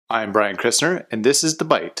I'm Brian Christner, and this is The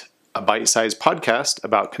Byte, a bite-sized podcast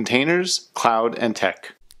about containers, cloud, and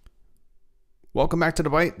tech. Welcome back to The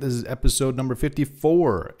Byte. This is episode number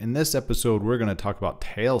 54. In this episode, we're going to talk about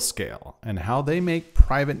Tailscale and how they make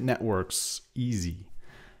private networks easy.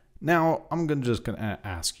 Now, I'm just going to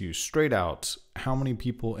ask you straight out, how many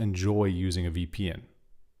people enjoy using a VPN?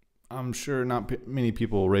 I'm sure not many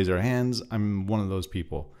people will raise their hands. I'm one of those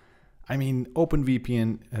people. I mean,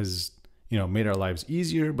 OpenVPN has made our lives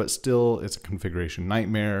easier, but still it's a configuration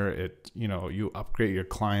nightmare. You upgrade your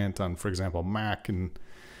client on, for example, Mac, and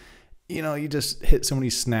you just hit so many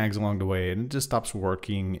snags along the way and it just stops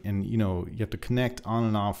working. And you have to connect on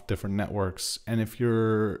and off different networks. And if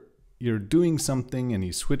you're doing something and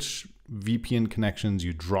you switch VPN connections,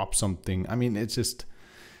 you drop something. I mean, it's just,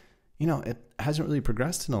 it hasn't really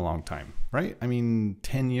progressed in a long time, right? I mean,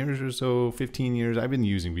 10 years or so, 15 years, I've been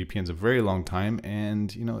using VPNs a very long time,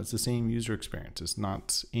 and it's the same user experience. It's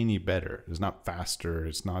not any better. It's not faster.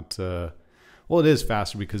 It's not, well, it is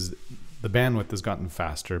faster because the bandwidth has gotten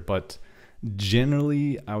faster, but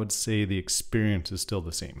generally I would say the experience is still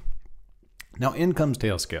the same. Now in comes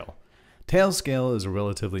Tailscale. Tailscale is a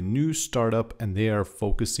relatively new startup, and they are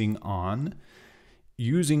focusing on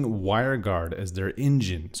using Wireguard as their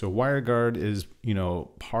engine. So Wireguard is,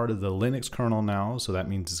 part of the Linux kernel now. So that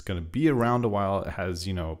means it's going to be around a while. It has,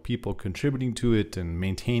 people contributing to it and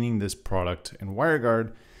maintaining this product. And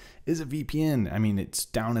Wireguard is a VPN. I mean, it's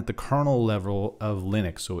down at the kernel level of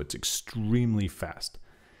Linux, so it's extremely fast.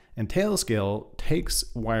 And Tailscale takes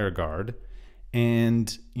Wireguard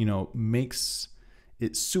and, makes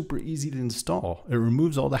it's super easy to install. It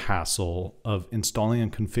removes all the hassle of installing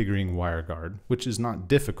and configuring Wireguard, which is not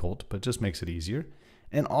difficult, but just makes it easier.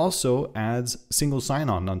 And also adds single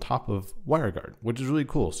sign-on on top of Wireguard, which is really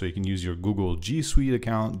cool. So you can use your Google G Suite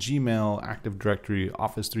account, Gmail, Active Directory,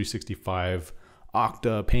 Office 365,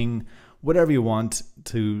 Okta, Ping, whatever you want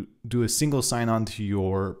to do a single sign-on to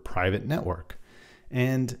your private network.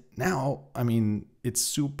 And now, I mean, it's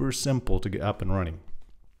super simple to get up and running.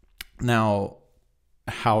 Now,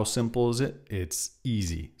 how simple is it? It's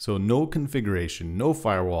easy. So no configuration, no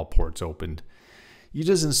firewall ports opened. You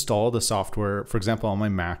just install the software. For example, on my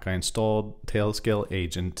Mac, I installed Tailscale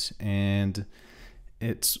Agent, and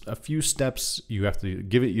it's a few steps. You have to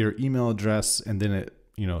give it your email address, and then it,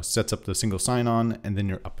 sets up the single sign-on, and then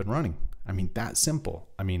you're up and running. I mean, that simple.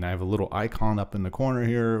 I mean, I have a little icon up in the corner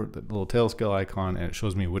here, the little Tailscale icon, and it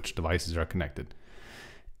shows me which devices are connected.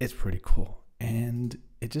 It's pretty cool. And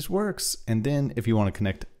it just works. And then if you want to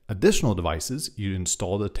connect additional devices, you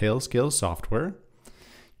install the Tailscale software,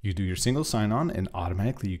 you do your single sign-on, and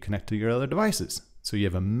automatically you connect to your other devices. So you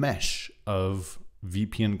have a mesh of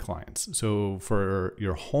VPN clients. So for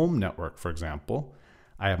your home network, for example,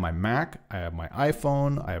 I have my Mac, I have my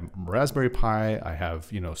iPhone, I have Raspberry Pi, I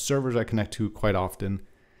have, servers I connect to quite often,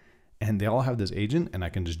 and they all have this agent, and I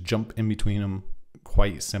can just jump in between them.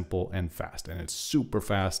 Quite simple and fast, and it's super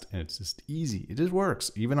fast, and it's just easy. It just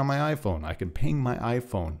works. Even on my iPhone, I can ping my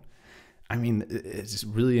iPhone. I mean, it's just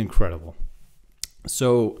really incredible.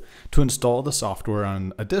 So to install the software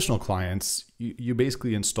on additional clients, you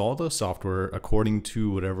basically install the software according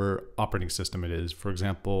to whatever operating system it is. For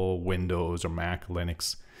example, Windows or Mac,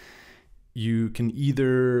 Linux. You can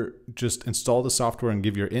either just install the software and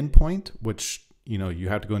give your endpoint, which you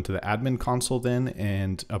have to go into the admin console then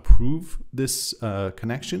and approve this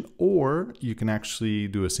connection, or you can actually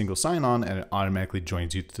do a single sign-on and it automatically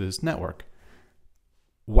joins you to this network.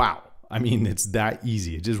 Wow. I mean, it's that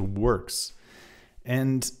easy. It just works.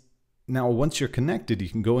 And now once you're connected, you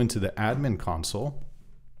can go into the admin console,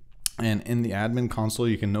 and in the admin console,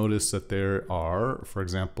 you can notice that there are, for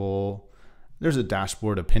example, there's a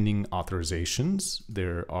dashboard of pending authorizations.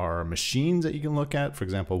 There are machines that you can look at. For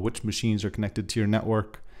example, which machines are connected to your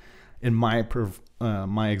network. In my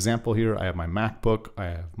example here, I have my MacBook, I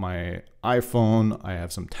have my iPhone, I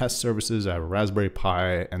have some test services, I have a Raspberry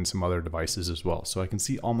Pi, and some other devices as well. So I can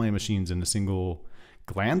see all my machines in a single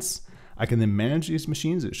glance. I can then manage these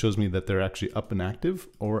machines. It shows me that they're actually up and active,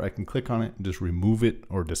 or I can click on it and just remove it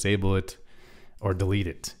or disable it or delete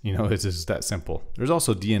it. It's just that simple. There's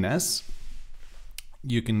also DNS.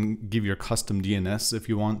 You can give your custom DNS if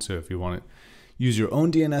you want. So if you want to use your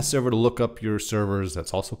own DNS server to look up your servers,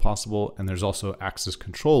 that's also possible. And there's also access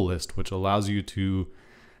control list, which allows you to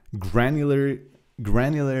granularity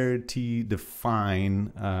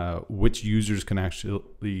define which users can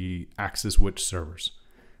actually access which servers.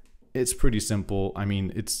 It's pretty simple. I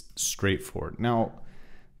mean, it's straightforward. Now,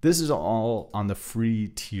 this is all on the free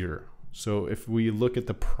tier. So if we look at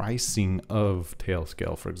the pricing of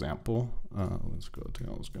Tailscale, for example, let's go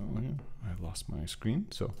Tailscale here. I lost my screen.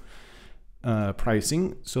 So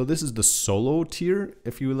pricing. So this is the solo tier,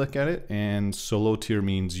 if you look at it. And solo tier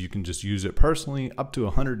means you can just use it personally, up to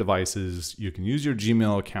 100 devices. You can use your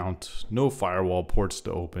Gmail account, no firewall ports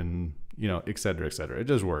to open, et cetera, et cetera. It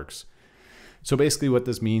just works. So basically what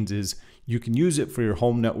this means is you can use it for your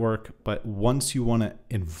home network, but once you want to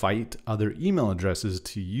invite other email addresses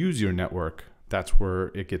to use your network, that's where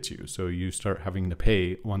it gets you. So you start having to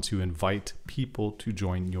pay once you invite people to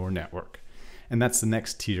join your network. And that's the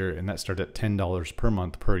next tier, and that starts at $10 per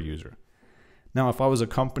month per user. Now, if I was a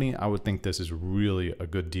company, I would think this is really a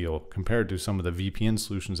good deal compared to some of the VPN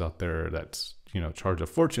solutions out there that's, charge a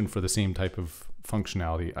fortune for the same type of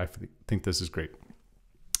functionality. I think this is great.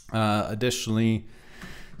 Additionally,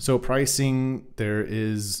 so pricing, there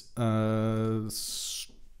is, so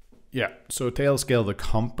Tailscale, the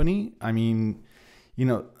company,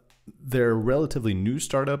 they're a relatively new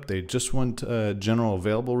startup. They just went general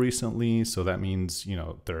available recently. So that means,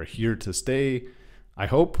 they're here to stay. I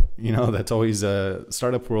hope, that's always a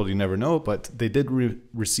startup world. You never know, but they did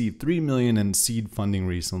receive $3 million in seed funding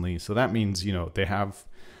recently. So that means, they have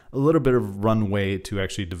a little bit of runway to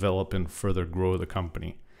actually develop and further grow the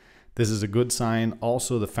company. This is a good sign.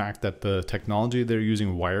 Also, the fact that the technology they're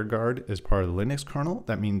using, Wireguard, is part of the Linux kernel.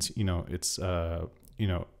 That means, it's,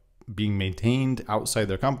 being maintained outside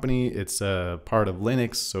their company. It's part of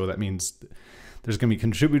Linux. So that means there's going to be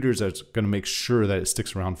contributors that's going to make sure that it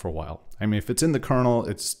sticks around for a while. If it's in the kernel,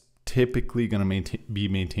 it's typically going to be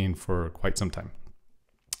maintained for quite some time.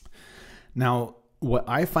 Now, what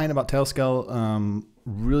I find about Tailscale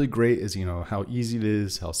really great is, how easy it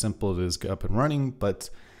is, how simple it is to get up and running. But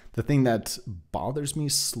the thing that bothers me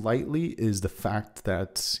slightly is the fact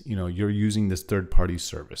that, you're using this third-party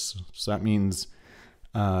service. So that means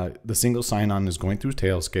the single sign-on is going through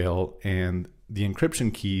Tailscale, and the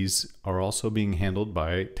encryption keys are also being handled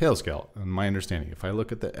by Tailscale, in my understanding. If I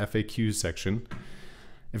look at the FAQ section,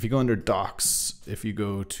 if you go under docs, if you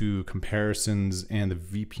go to comparisons and the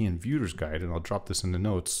VPN viewers guide, and I'll drop this in the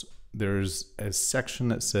notes, there's a section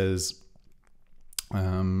that says,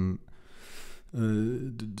 can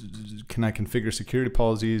I configure security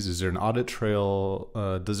policies? Is there an audit trail?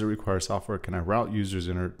 Does it require software? Can I route users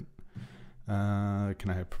in? Can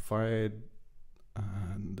I provide?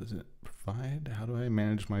 Does it provide? How do I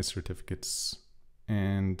manage my certificates?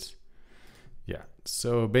 And yeah,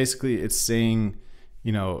 so basically it's saying,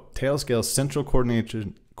 Tailscale's central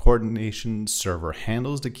coordination server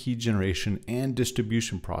handles the key generation and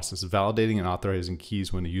distribution process, validating and authorizing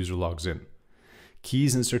keys when the user logs in.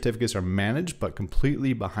 Keys and certificates are managed but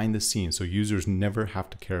completely behind the scenes, so users never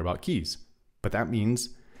have to care about keys. But that means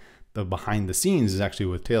the behind the scenes is actually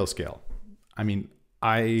with Tailscale.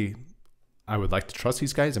 I would like to trust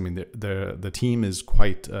these guys. The team is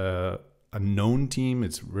quite a known team.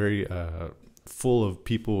 It's very full of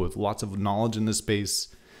people with lots of knowledge in this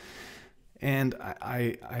space. And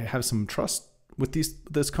I have some trust with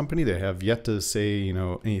this company. They have yet to say,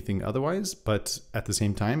 anything otherwise. But at the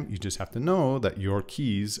same time, you just have to know that your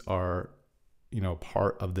keys are,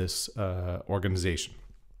 part of this organization.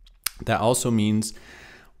 That also means,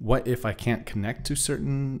 what if I can't connect to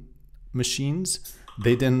certain machines?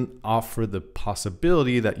 They then offer the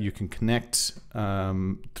possibility that you can connect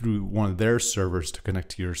through one of their servers to connect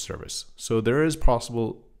to your service. So there is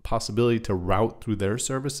possibility to route through their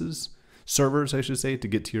servers, I should say, to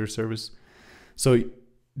get to your service. So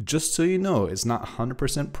just so you know, it's not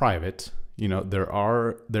 100% private.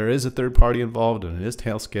 There is a third party involved, and it is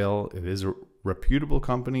Tailscale. It is a reputable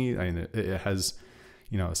company, and it has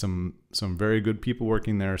some very good people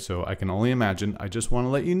working there. So I can only imagine. I just want to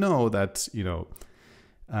let you know that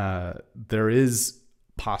there is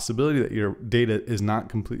possibility that your data is not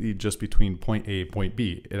completely just between point A and point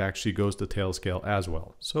B. It actually goes to Tailscale as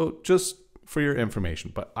well. So just for your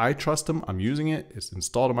information, but I trust them. I'm using it. It's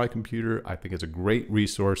installed on my computer. I think it's a great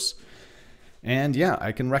resource. And yeah,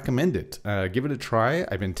 I can recommend it. Give it a try.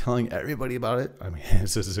 I've been telling everybody about it.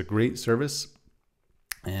 This is a great service.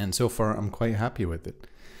 And so far, I'm quite happy with it.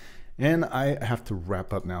 And I have to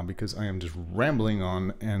wrap up now because I am just rambling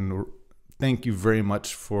on. And thank you very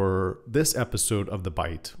much for this episode of The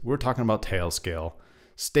Byte. We're talking about Tailscale.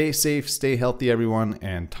 Stay safe, stay healthy, everyone,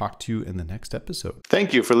 and talk to you in the next episode.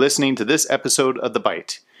 Thank you for listening to this episode of The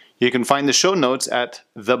Byte. You can find the show notes at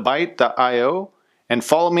thebyte.io and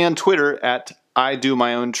follow me on Twitter at I Do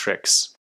My Own Tricks.